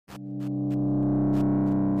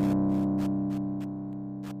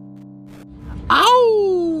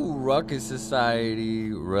Ow! Ruckus Society,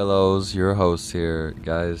 Rillos, your host here.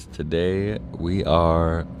 Guys, today we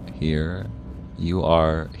are here. You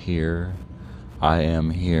are here. I am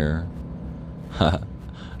here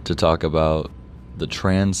to talk about the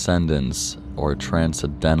transcendence or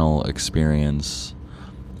transcendental experience.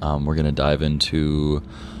 We're going to dive into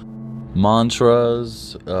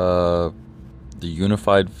mantras, the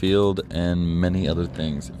unified field, and many other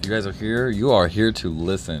things. If you guys are here, you are here to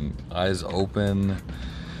listen. Eyes open,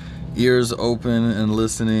 ears open, and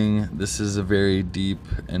listening. This is a very deep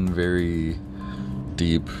and very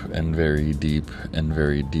deep and very deep and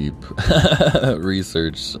very deep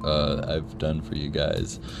research I've done for you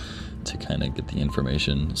guys to kind of get the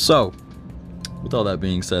information. So, with all that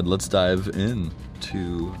being said, let's dive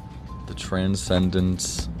into the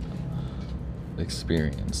transcendence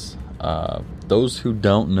experience. Those who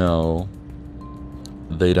don't know,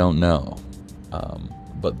 they don't know.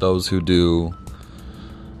 But those who do,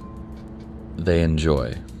 they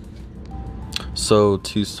enjoy. So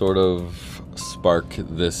to sort of spark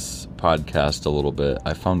this podcast a little bit,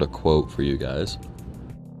 I found a quote for you guys.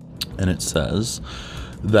 And it says,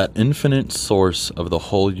 "That infinite source of the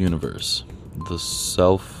whole universe, the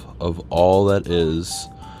self of all that is,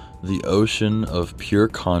 the ocean of pure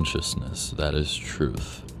consciousness, that is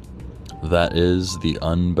truth. That is the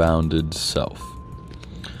unbounded self."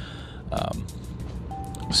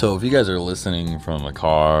 So if you guys are listening from a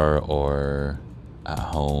car or at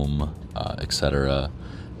home, etc.,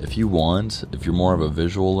 if you're more of a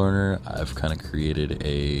visual learner, I've kind of created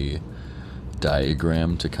a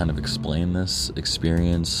diagram to kind of explain this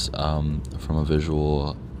experience from a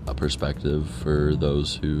visual perspective for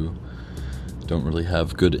those who don't really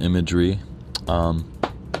have good imagery.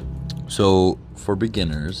 So for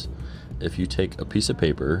beginners, if you take a piece of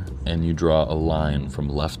paper and you draw a line from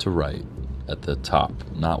left to right at the top,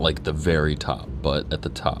 not like the very top, but at the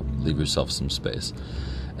top, leave yourself some space,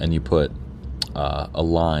 and you put a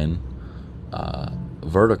line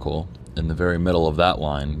vertical in the very middle of that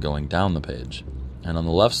line going down the page. And on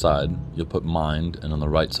the left side, you'll put mind, and on the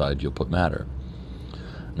right side, you'll put matter.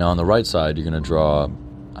 Now on the right side, you're going to draw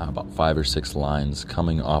about 5 or 6 lines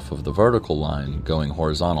coming off of the vertical line going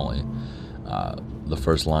horizontally. The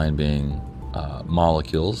first line being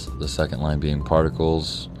molecules, the second line being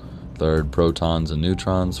particles, third protons and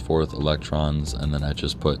neutrons, fourth electrons, and then I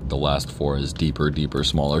just put the last 4 as deeper, deeper,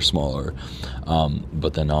 smaller, smaller.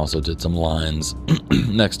 But then also did some lines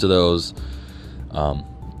next to those.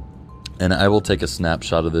 And I will take a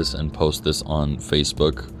snapshot of this and post this on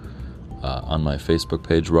Facebook, on my Facebook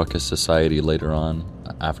page, Ruckus Society, later on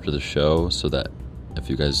after the show, so that if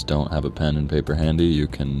you guys don't have a pen and paper handy, you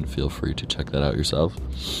can feel free to check that out yourself,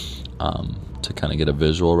 to kind of get a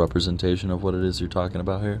visual representation of what it is you're talking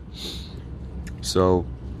about here. So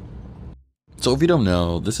if you don't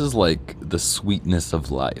know, this is like the sweetness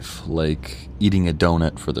of life, like eating a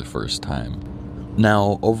donut for the first time.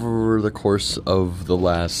 Now, over the course of the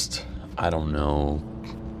last,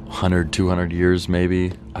 100, 200 years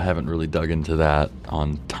maybe, I haven't really dug into that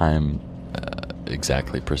on time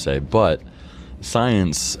exactly per se, but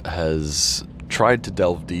science has tried to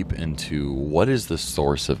delve deep into what is the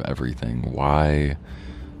source of everything, why,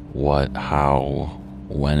 what, how,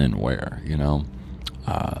 when, and where,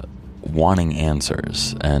 wanting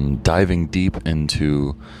answers and diving deep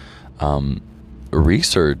into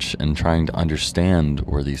research and trying to understand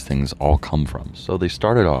where these things all come from. So they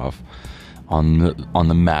started off on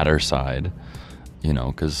the matter side,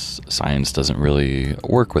 because science doesn't really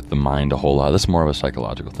work with the mind a whole lot. This is more of a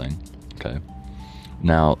psychological thing, okay?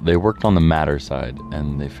 Now, they worked on the matter side,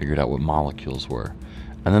 and they figured out what molecules were.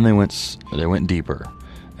 And then they went deeper,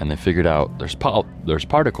 and they figured out there's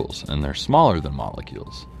particles, and they're smaller than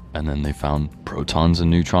molecules. And then they found protons and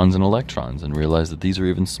neutrons and electrons, and realized that these are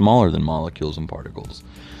even smaller than molecules and particles.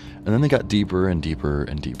 And then they got deeper and deeper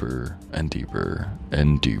and deeper and deeper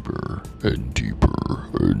and deeper and deeper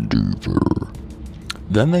and deeper.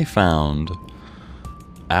 Then they found,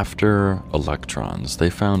 after electrons, they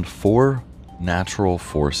found 4 natural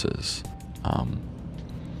forces,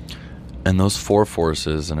 and those 4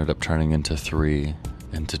 forces ended up turning into 3,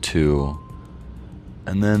 into 2,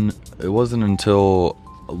 and then it wasn't until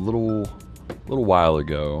a little while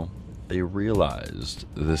ago they realized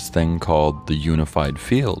this thing called the unified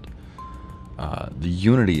field, the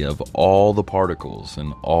unity of all the particles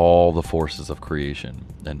and all the forces of creation,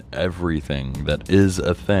 and everything that is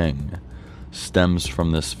a thing stems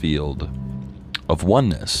from this field of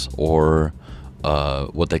oneness, or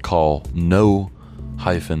what they call no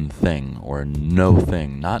hyphen thing, or no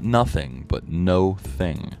thing, not nothing, but no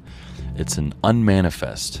thing. It's an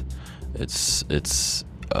unmanifest. It's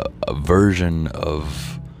a version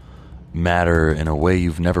of matter in a way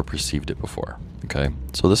you've never perceived it before. Okay,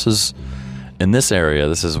 so this is in this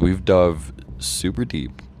area. We've dove super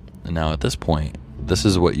deep, and now at this point, this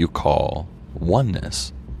is what you call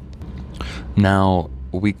oneness. Now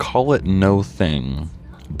we call it no thing,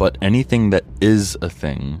 but anything that is a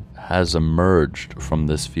thing has emerged from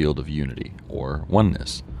this field of unity or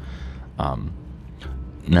oneness.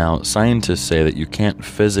 Now, scientists say that you can't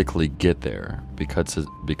physically get there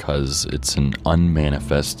because it's an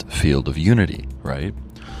unmanifest field of unity, right?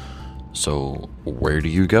 So where do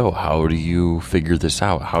you go? How do you figure this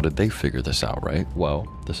out? How did they figure this out, right? Well,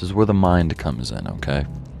 this is where the mind comes in, okay?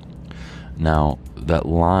 Now, that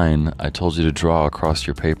line I told you to draw across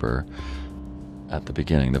your paper at the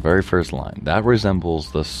beginning, the very first line, that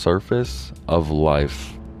resembles the surface of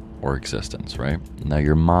life or existence, right? Now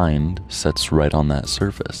your mind sits right on that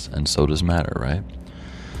surface, and so does matter, right?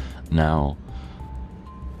 Now,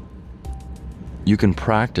 you can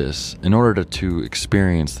practice in order to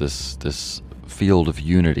experience this field of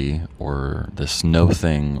unity, or this no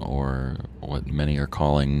thing, or what many are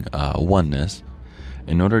calling oneness.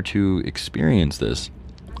 In order to experience this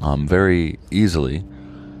very easily,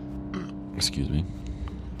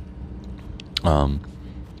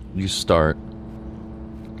 you start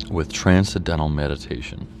with transcendental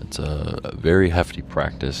meditation. It's a very hefty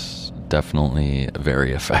practice, definitely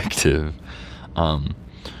very effective.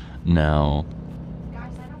 Now,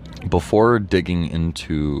 before digging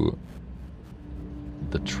into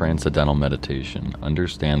the transcendental meditation,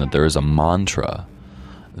 understand that there is a mantra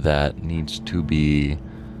that needs to be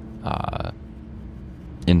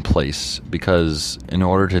in place, because in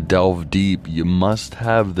order to delve deep, you must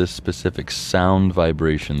have this specific sound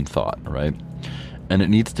vibration thought, right? And it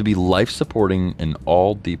needs to be life-supporting in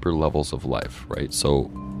all deeper levels of life, right?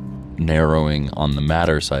 So narrowing on the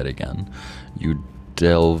matter side again, you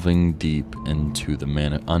delving deep into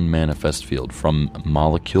the unmanifest field, from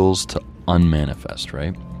molecules to unmanifest,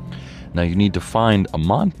 right? Now you need to find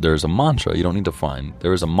there's a mantra, you don't need to find,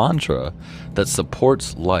 there is a mantra that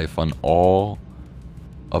supports life on all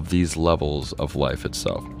of these levels of life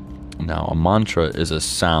itself. Now, a mantra is a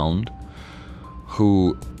sound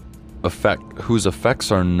whose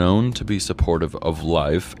effects are known to be supportive of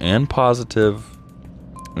life and positive,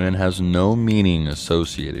 and has no meaning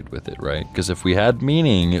associated with it, right? Because if we had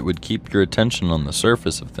meaning, it would keep your attention on the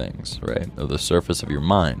surface of things, right? Or the surface of your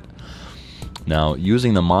mind. Now,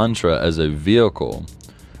 using the mantra as a vehicle,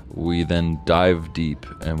 we then dive deep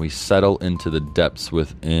and we settle into the depths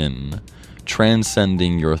within,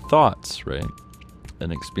 transcending your thoughts, right?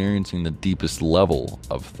 And experiencing the deepest level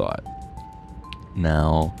of thought.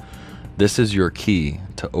 Now, this is your key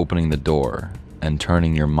to opening the door and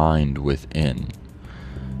turning your mind within.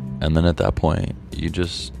 And then at that point, you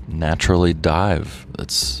just naturally dive.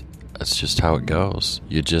 That's just how it goes.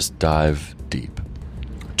 You just dive deep,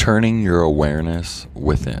 turning your awareness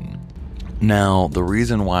within. Now, the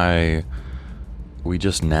reason why we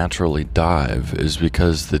just naturally dive is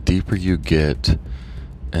because the deeper you get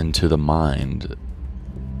into the mind,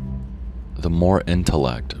 the more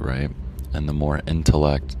intellect, right? And the more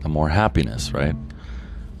intellect, the more happiness, right?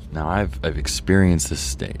 Now, I've experienced this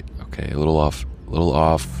state, okay, a little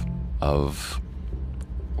off of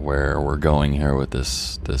where we're going here with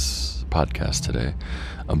this podcast today,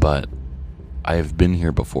 but I have been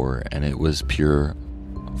here before, and it was pure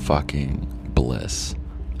fucking bliss.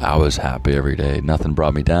 I was happy every day. Nothing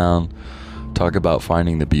brought me down. Talk about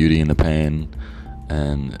finding the beauty in the pain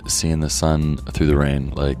and seeing the sun through the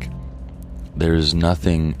rain. Like, there's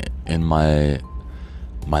nothing in my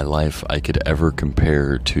life I could ever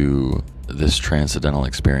compare to this transcendental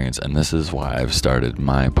experience. And this is why I've started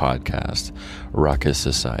my podcast, Ruckus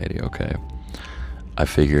Society, okay? I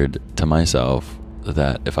figured to myself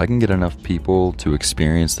that if I can get enough people to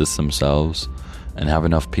experience this themselves and have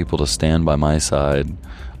enough people to stand by my side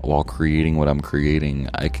while creating what I'm creating,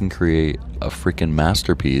 I can create a freaking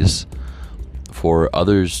masterpiece for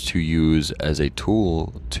others to use as a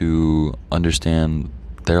tool to understand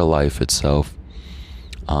their life itself.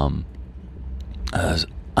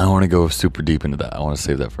 I don't want to go super deep into that. I want to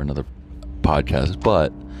save that for another podcast,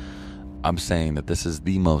 but I'm saying that this is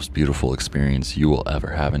the most beautiful experience you will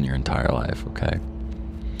ever have in your entire life, okay?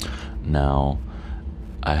 Now,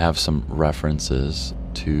 I have some references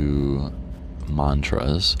to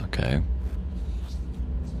mantras, okay?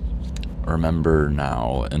 Remember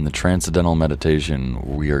now, in the transcendental meditation,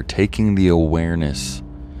 we are taking the awareness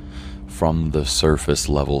from the surface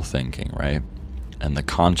level thinking, right? and the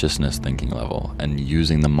consciousness thinking level, and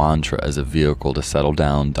using the mantra as a vehicle to settle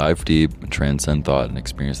down, dive deep, and transcend thought and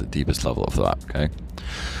experience the deepest level of thought, okay?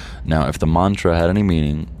 Now, if the mantra had any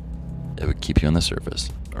meaning, it would keep you on the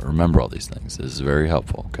surface. Remember all these things. This is very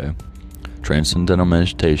helpful, okay? Transcendental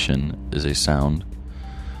meditation is a sound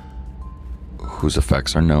whose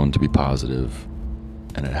effects are known to be positive,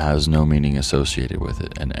 and it has no meaning associated with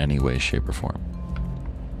it in any way, shape, or form.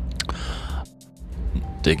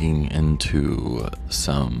 Digging into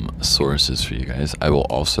some sources for you guys. I will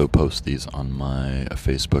also post these on my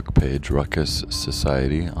Facebook page, Ruckus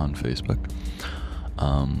Society on Facebook.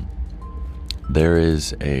 There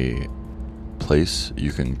is a place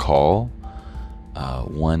you can call,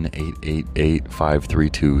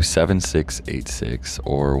 1-888-532-7686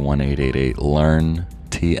 or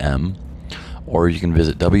 1-888-LEARN-TM, or you can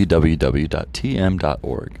visit www.tm.org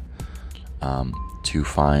to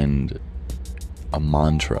find a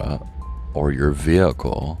mantra or your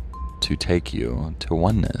vehicle to take you to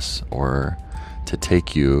oneness, or to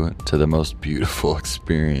take you to the most beautiful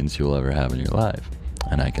experience you'll ever have in your life.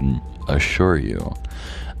 And I can assure you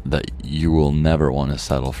that you will never want to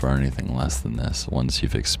settle for anything less than this once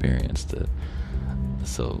you've experienced it.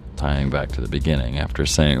 So, tying back to the beginning, after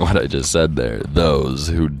saying what I just said there, those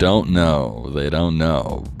who don't know, they don't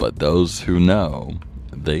know, but those who know,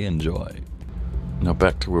 they enjoy. Now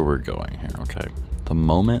back to where we're going here, okay? The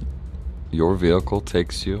moment your vehicle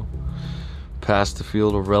takes you past the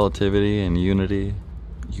field of relativity and unity,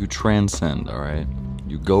 you transcend, all right?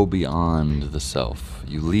 You go beyond the self.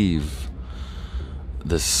 You leave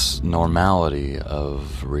this normality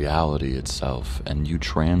of reality itself, and you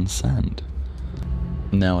transcend.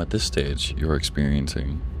 Now, at this stage, you're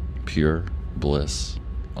experiencing pure bliss,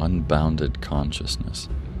 unbounded consciousness.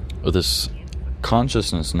 This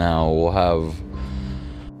consciousness now will have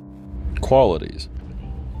qualities: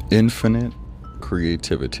 infinite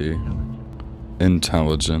creativity,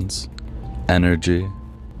 intelligence, energy,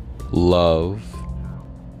 love,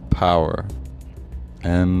 power,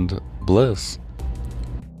 and bliss,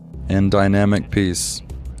 and dynamic peace.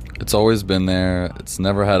 It's always been there. It's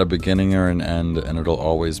never had a beginning or an end, and it'll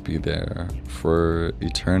always be there for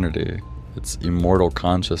eternity. It's immortal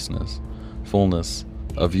consciousness, fullness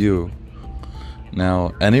of you.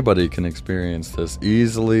 Now, anybody can experience this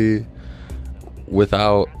easily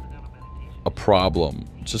without a problem,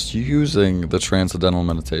 just using the transcendental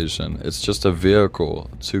meditation. It's just a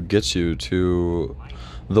vehicle to get you to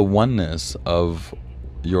the oneness of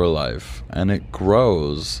your life, and it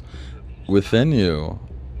grows within you.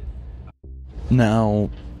 Now,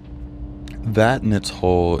 that in its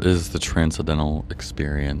whole is the transcendental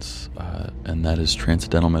experience, and that is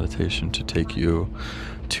transcendental meditation, to take you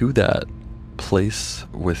to that place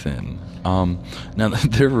within. Now,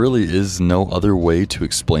 there really is no other way to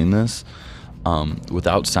explain this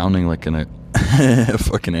without sounding like a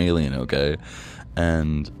fucking alien, okay?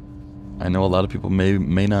 And I know a lot of people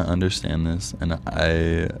may not understand this, and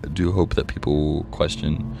I do hope that people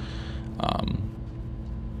question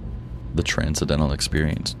the transcendental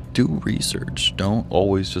experience. Do research. Don't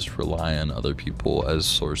always just rely on other people as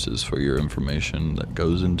sources for your information that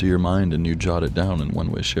goes into your mind, and you jot it down in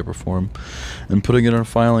one way, shape, or form, and putting it in a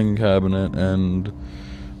filing cabinet and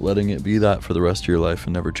letting it be that for the rest of your life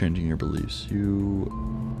and never changing your beliefs. You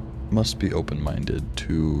must be open-minded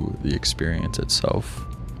to the experience itself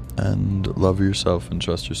and love yourself and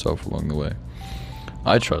trust yourself along the way.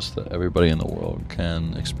 I trust that everybody in the world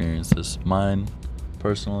can experience this. Mine,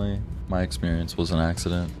 personally, my experience was an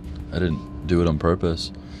accident. I didn't do it on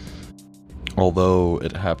purpose. Although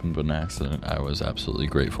it happened by an accident, I was absolutely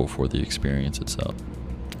grateful for the experience itself.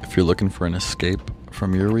 If you're looking for an escape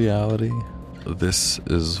from your reality, this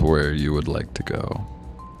is where you would like to go.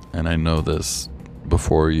 And I know this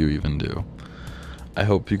before you even do. I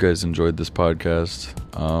hope you guys enjoyed this podcast.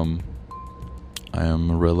 I am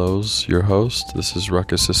Morillos, your host. This is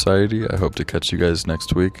Ruckus Society. I hope to catch you guys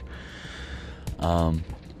next week.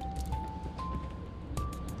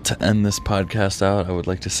 To end this podcast out, I would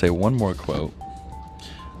like to say one more quote.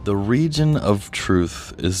 The region of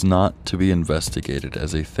truth is not to be investigated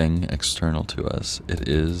as a thing external to us. It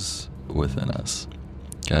is within us.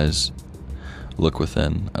 Guys, look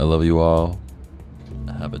within. I love you all.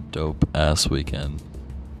 Have a dope ass weekend.